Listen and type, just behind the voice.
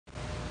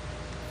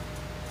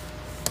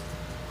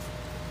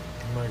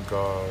my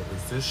god,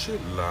 is this shit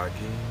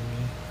lagging?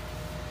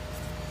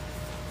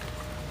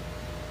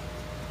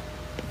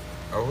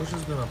 I was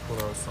just gonna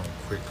pull out some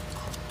quick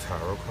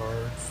tarot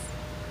cards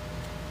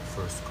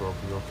for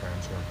Scorpio,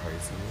 Cancer, and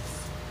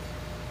Pisces.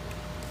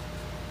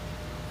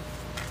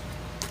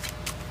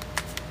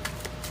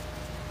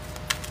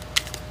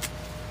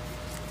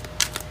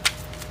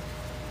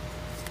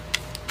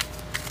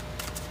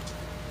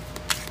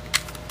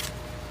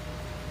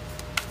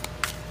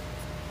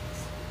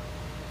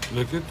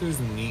 Look at this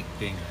neat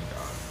thing I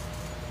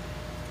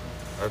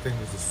got. I think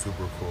this is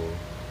super cool.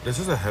 This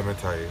is a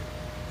hematite.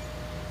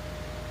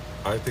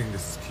 I think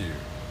this is cute.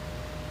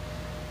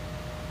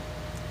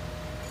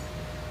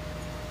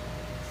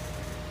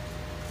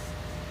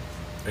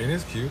 Ain't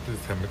this cute,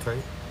 this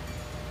hematite?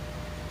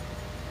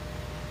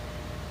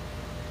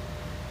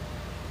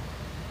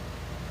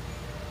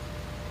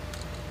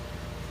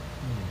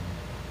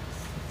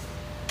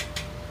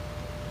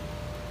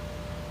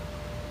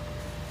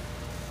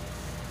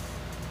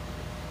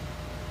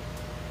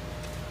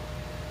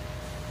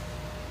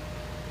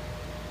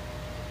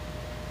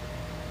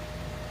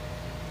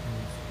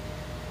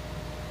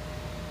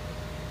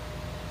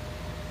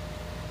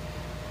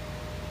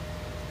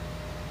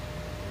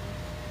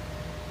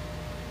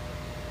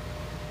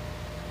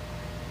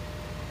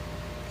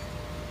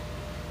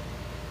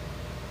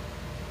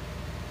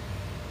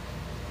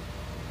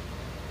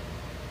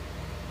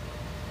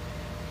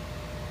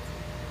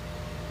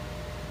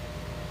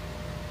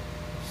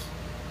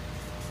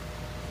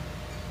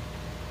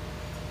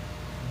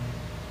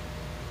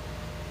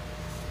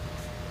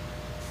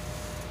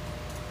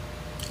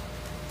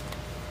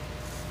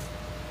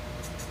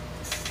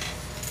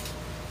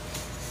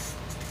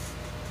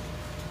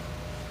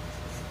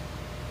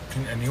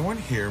 Can anyone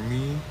hear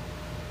me?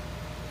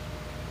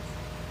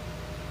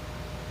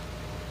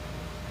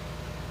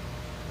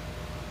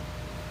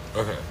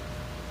 Okay.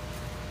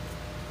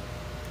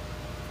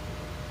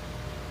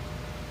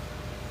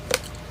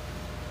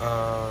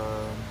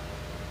 Um,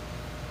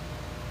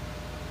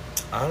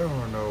 I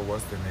don't know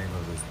what's the name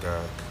of this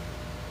deck.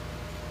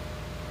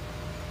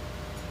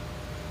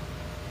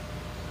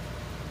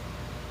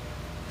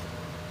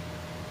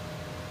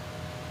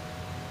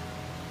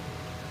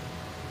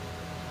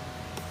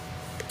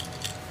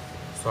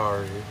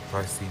 Sorry if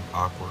I seem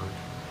awkward.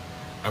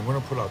 I'm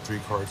gonna pull out 3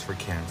 cards for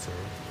Cancer.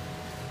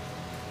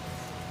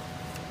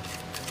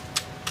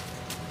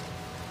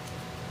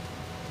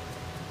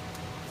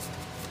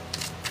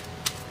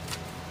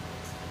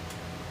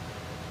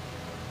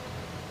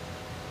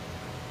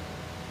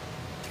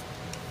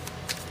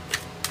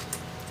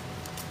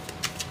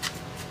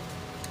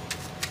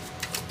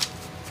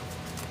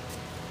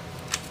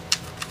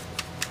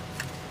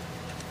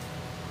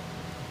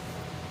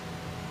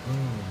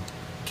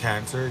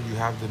 Cancer, you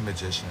have the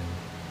Magician.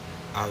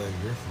 Either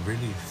you're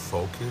really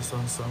focused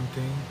on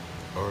something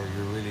or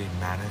you're really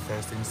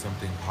manifesting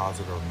something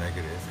positive or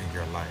negative in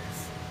your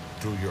life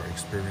through your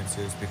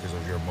experiences because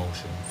of your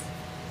emotions.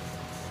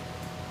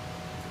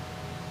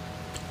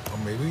 Or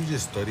maybe you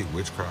just study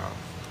witchcraft.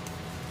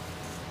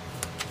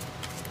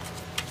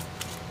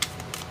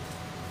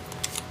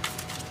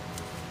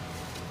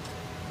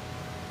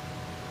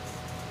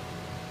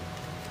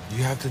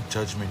 You have the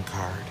Judgment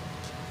card.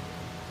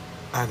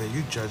 Either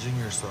you're judging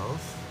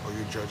yourself or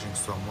you're judging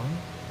someone,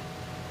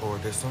 or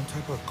there's some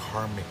type of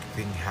karmic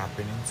thing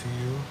happening to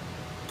you,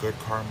 good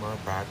karma,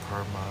 bad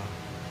karma,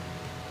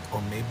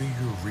 or maybe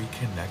you're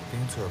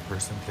reconnecting to a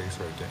person, place,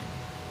 or a thing.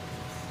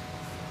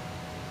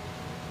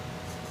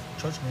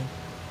 Judgment.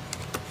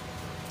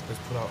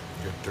 Let's pull out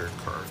your 3rd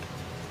card.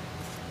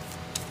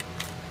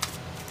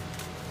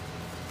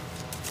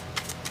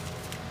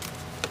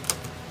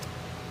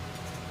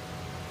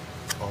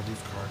 All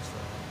these cards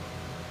fell.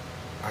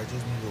 I just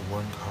needed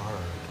 1 card.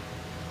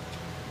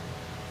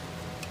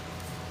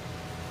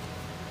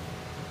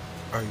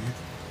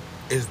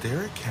 Is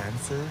there a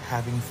Cancer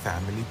having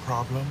family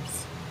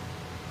problems?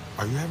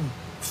 Are you having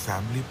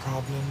family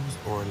problems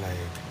or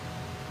like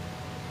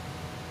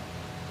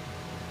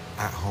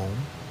at home?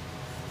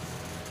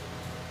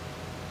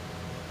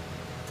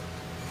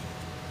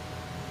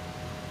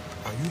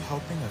 Are you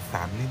helping a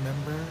family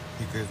member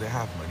because they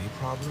have money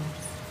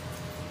problems?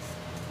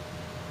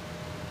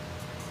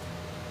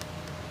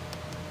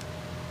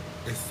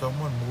 Is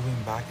someone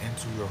moving back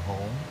into your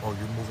home or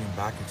you're moving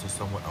back into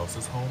someone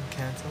else's home,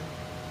 Cancer?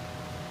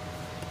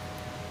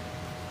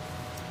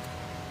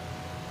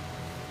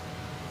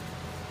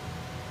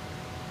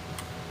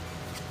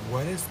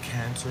 What is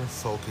Cancer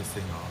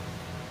focusing on?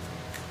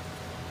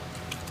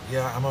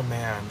 Yeah, I'm a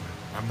man.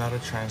 I'm not a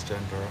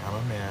transgender. I'm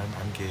a man.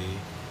 I'm gay.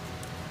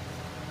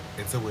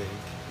 It's a wig.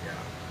 Yeah.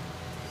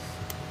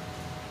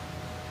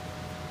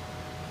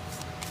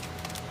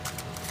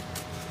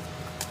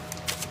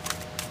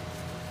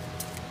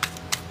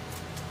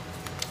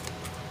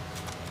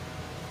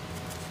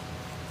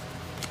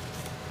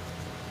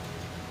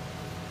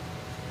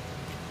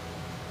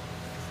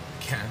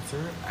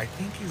 Cancer, I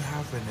think you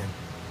have an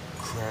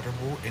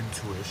incredible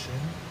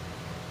intuition,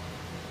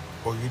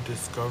 or you're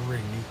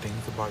discovering new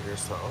things about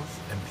yourself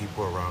and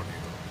people around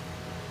you.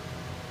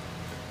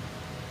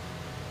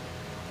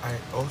 I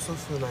also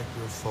feel like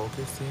you're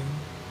focusing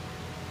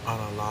on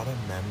a lot of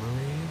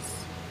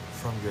memories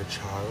from your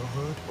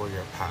childhood or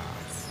your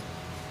past.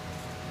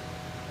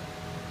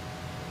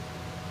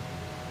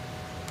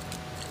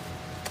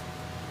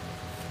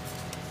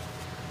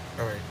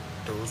 Alright,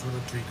 those were the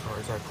three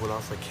cards I pulled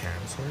out for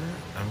Cancer.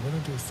 I'm gonna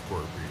do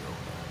Scorpio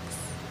next.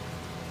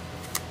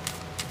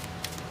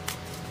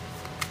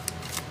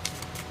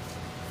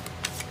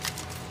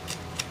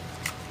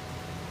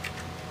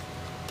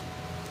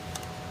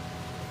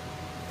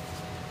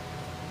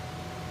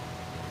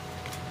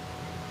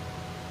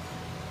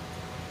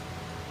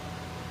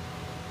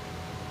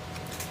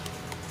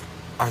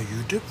 Are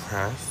you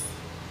depressed?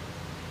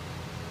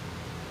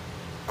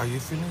 Are you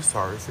feeling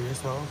sorry for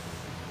yourself?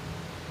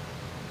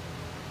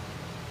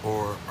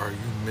 Or are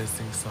you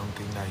missing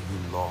something that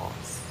you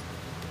lost?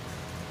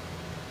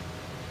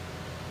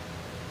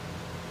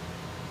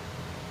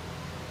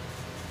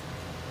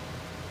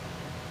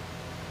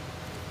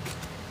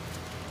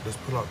 Let's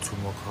pull out two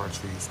more cards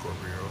for you,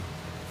 Scorpio.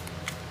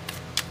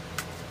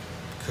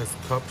 Because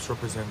cups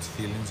represents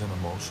feelings and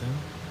emotion.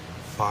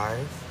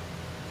 5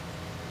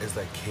 is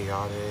like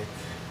chaotic,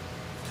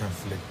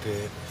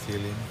 conflicted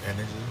feeling,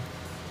 energy.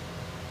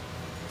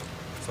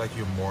 It's like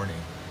you're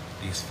mourning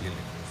these feelings.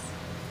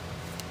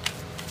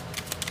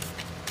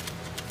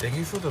 Thank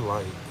you for the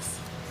likes.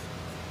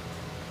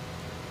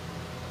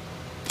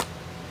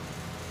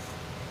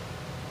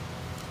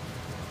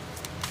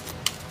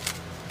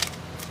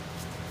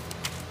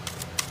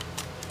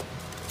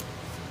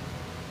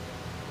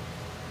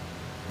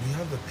 You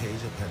have the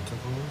Page of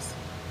Pentacles.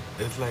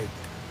 It's like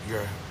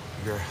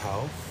your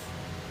health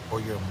or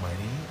your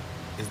money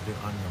has been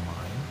on your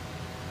mind.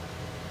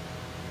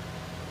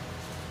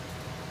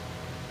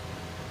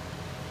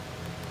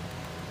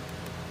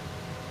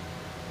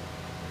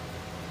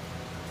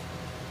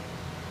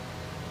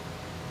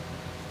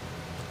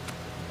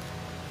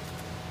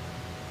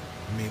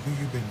 Maybe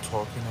you've been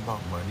talking about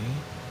money,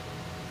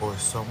 or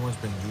someone's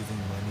been using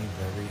money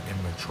very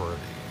immaturely.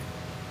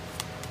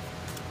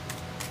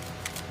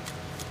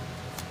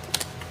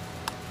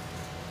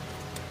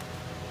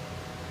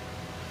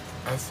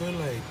 I feel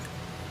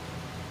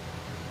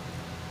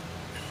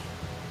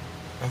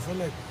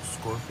like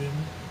Scorpion.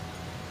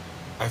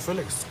 I feel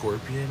like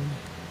Scorpion.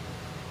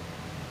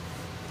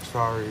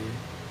 Sorry.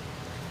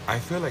 I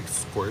feel like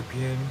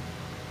Scorpion.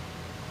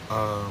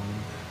 Um,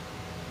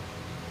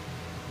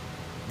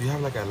 you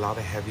have like a lot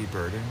of heavy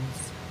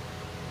burdens.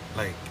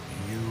 Like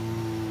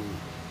you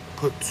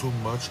put too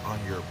much on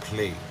your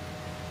plate.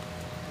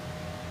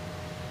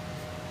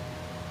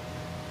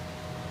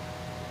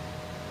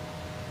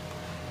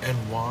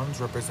 And wands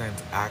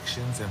represents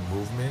actions and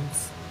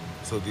movements.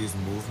 So these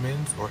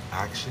movements or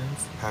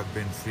actions have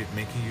been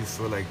making you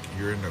feel like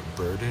you're in a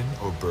burden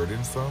or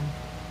burdensome,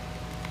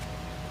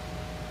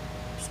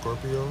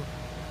 Scorpio.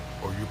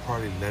 Or you're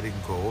probably letting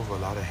go of a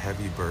lot of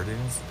heavy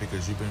burdens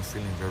because you've been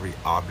feeling very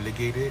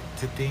obligated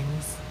to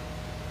things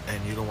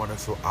and you don't want to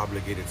feel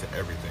obligated to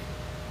everything.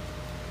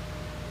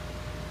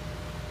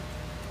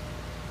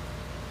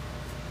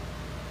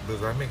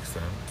 Does that make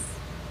sense?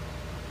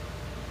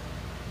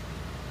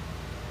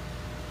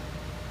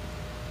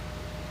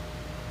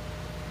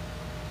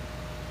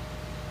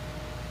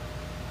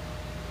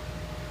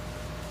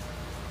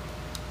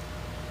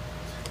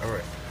 All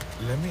right,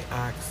 let me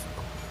ask,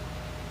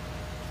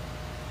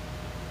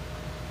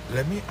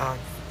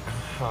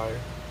 hi,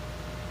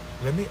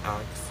 let me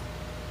ask,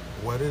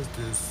 what is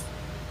this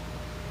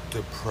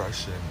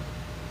depression,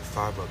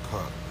 5 of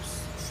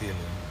Cups feeling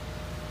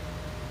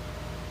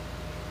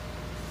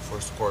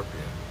for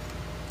Scorpion?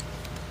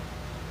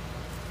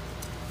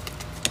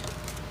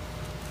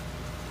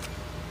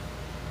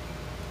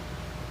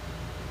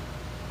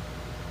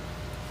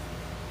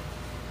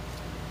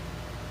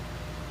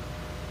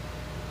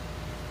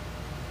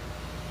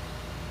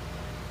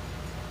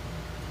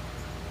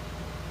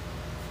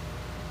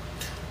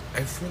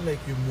 I feel like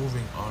you're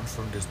moving on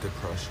from this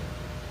depression.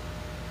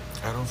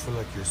 I don't feel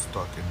like you're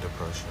stuck in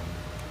depression.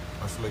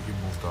 I feel like you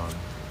moved on.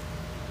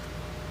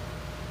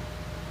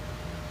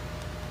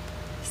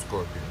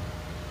 Scorpion.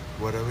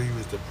 Whatever you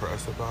was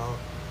depressed about,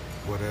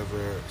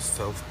 whatever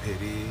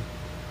self-pity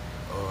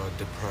or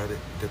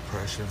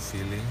depression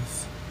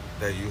feelings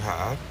that you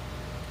had,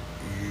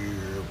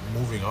 you're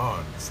moving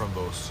on from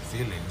those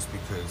feelings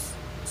because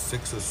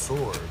 6 of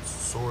Swords.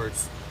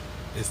 Swords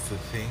is to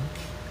think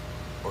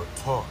or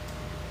talk.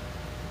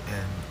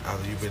 And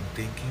either you've been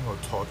thinking or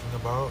talking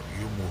about,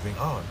 you moving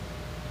on.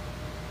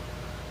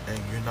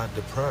 And you're not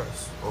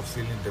depressed or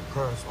feeling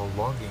depressed or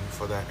longing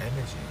for that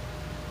energy.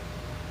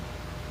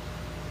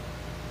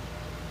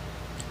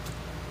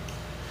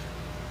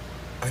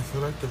 I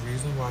feel like the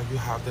reason why you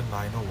have the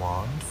 9 of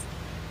Wands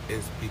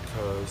is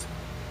because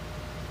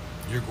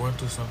you're going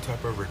through some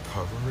type of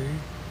recovery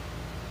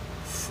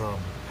from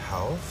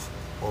health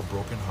or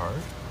broken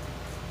heart.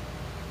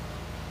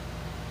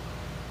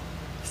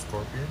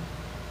 Scorpion.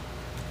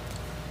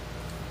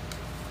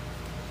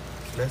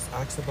 Let's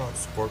ask about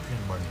Scorpion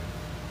money.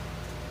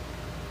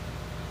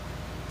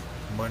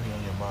 Money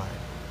on your mind.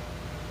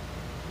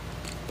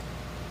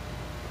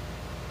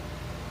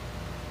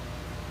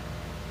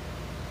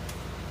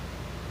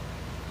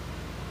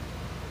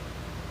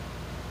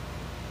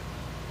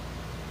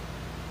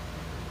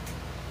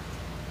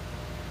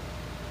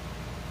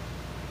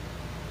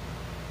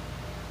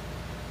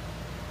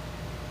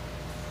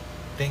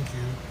 Thank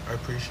you. I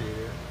appreciate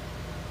it.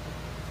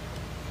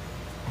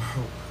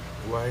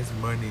 Why is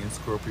money in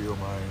Scorpio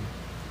mind?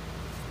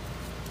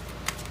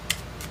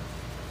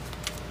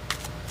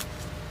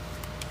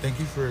 Thank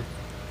you for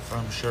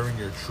sharing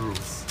your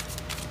truth.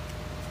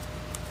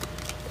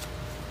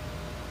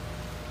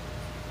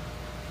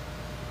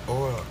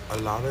 Or a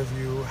lot of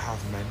you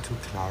have mental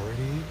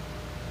clarity.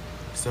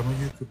 Some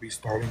of you could be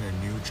starting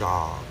a new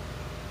job.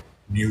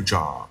 New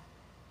job.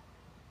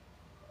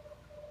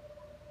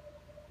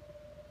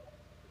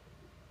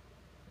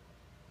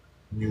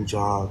 New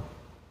job.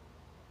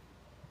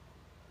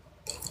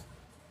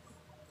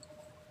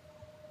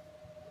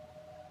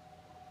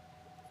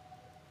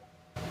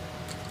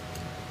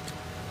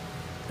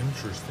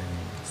 Interesting,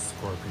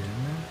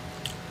 Scorpion.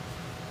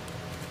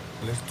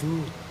 Let's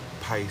do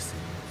Pisces.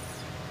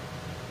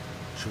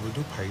 Should we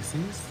do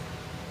Pisces?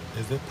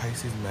 Is it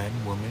Pisces men,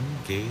 women,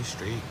 gay,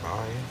 straight,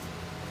 bi?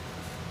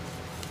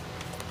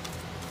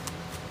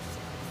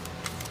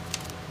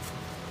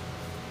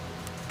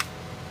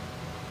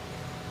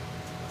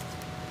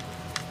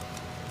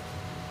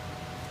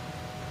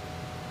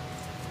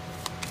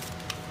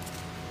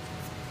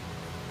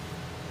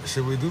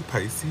 Should we do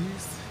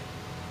Pisces?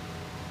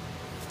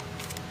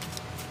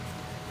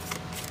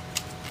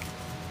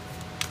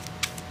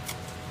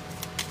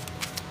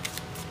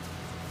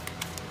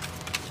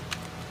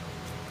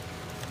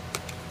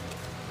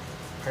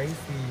 Pisces,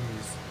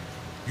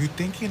 you're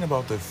thinking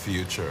about the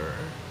future.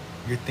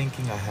 You're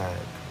thinking ahead,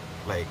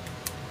 like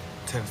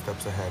 10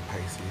 steps ahead,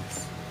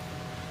 Pisces.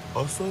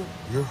 Also,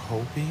 you're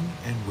hoping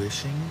and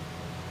wishing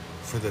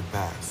for the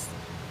best.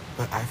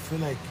 But I feel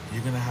like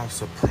you're gonna have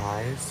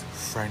surprise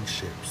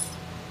friendships,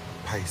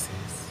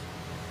 Pisces.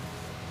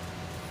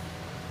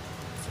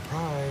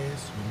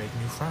 Surprise, you make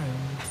new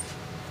friends.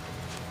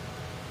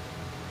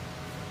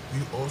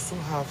 You also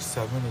have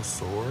Seven of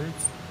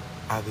Swords.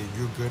 Either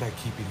you're good at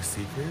keeping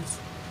secrets,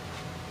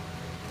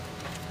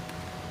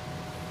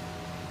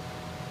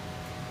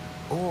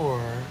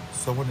 or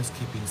someone is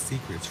keeping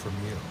secrets from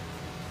you,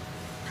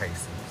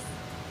 Pisces.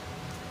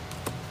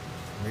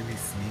 Maybe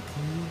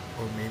sneaky,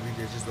 or maybe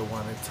they just don't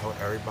want to tell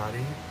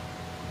everybody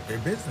their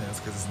business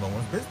because it's no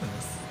one's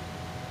business.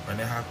 And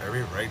they have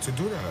every right to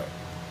do that.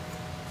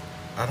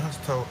 I don't have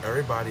to tell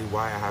everybody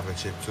why I have a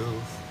chipped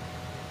tooth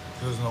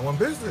because it's no one's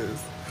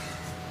business.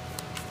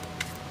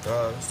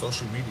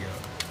 Social media.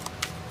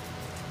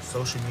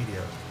 Social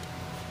media.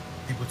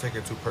 People take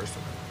it too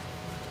personal.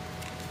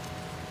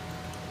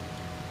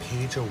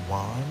 Page of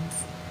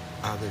Wands.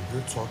 Either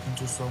you're talking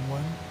to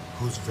someone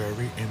who's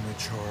very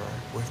immature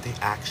with their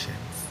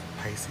actions,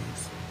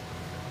 Pisces.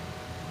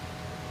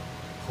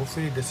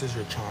 Hopefully this is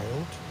your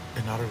child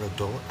and not an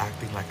adult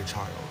acting like a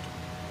child.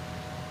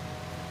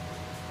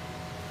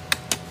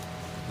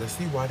 Let's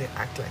see why they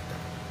act like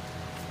that.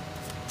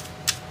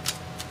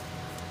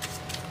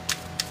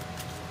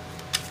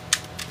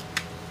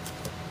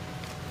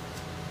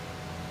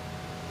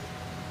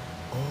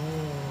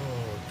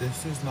 Oh,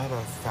 this is not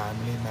a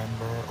family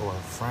member or a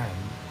friend.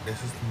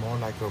 This is more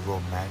like a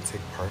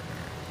romantic partner.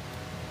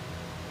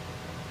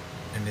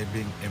 And they're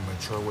being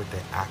immature with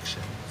their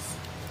actions.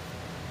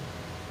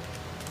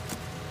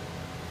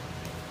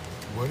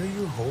 What are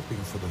you hoping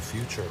for the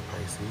future,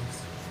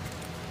 Pisces?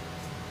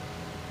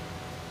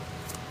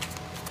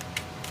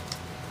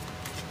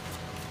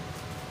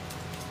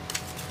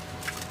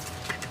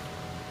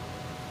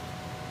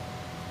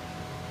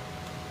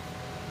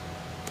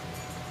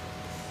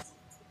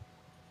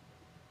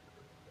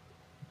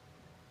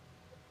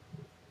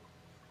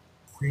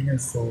 Queen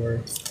of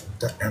Swords,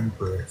 the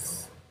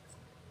Empress.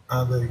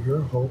 Either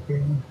you're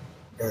hoping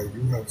that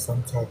you have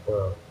some type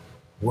of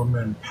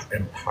woman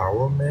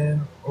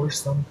empowerment or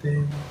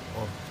something,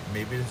 or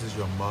maybe this is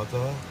your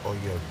mother or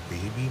your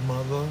baby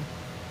mother.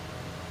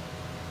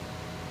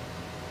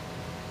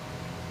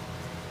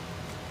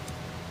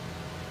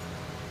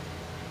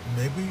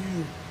 Maybe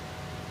you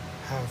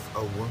have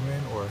a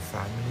woman or a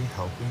family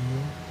helping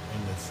you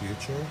in the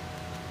future,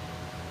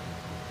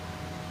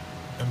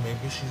 and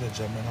maybe she's a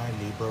Gemini,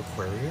 Libra,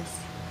 Aquarius,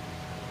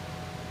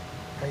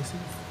 Pisces.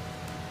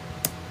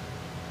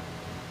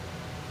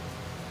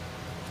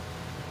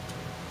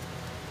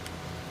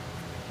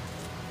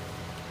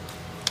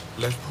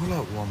 Let's pull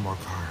out one more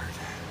card.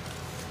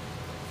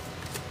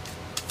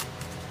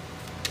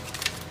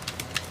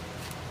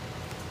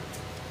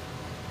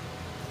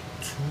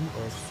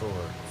 Two of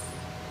Swords.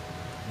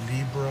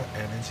 Libra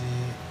energy.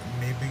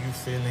 Maybe you're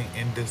feeling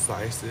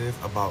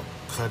indecisive about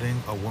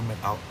cutting a woman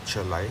out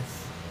your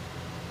life.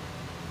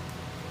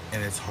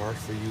 And it's hard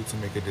for you to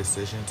make a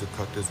decision to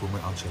cut this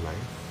woman out your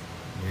life.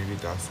 Maybe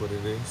that's what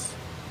it is.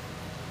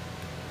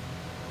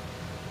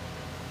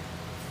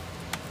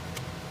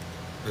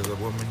 There's a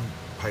woman,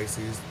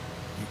 Pisces,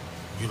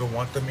 you don't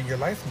want them in your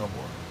life no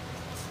more.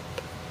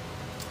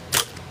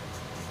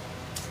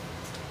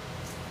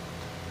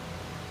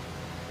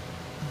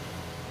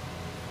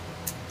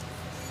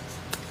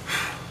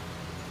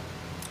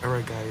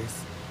 Alright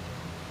guys,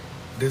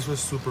 this was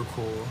super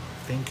cool.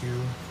 Thank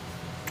you.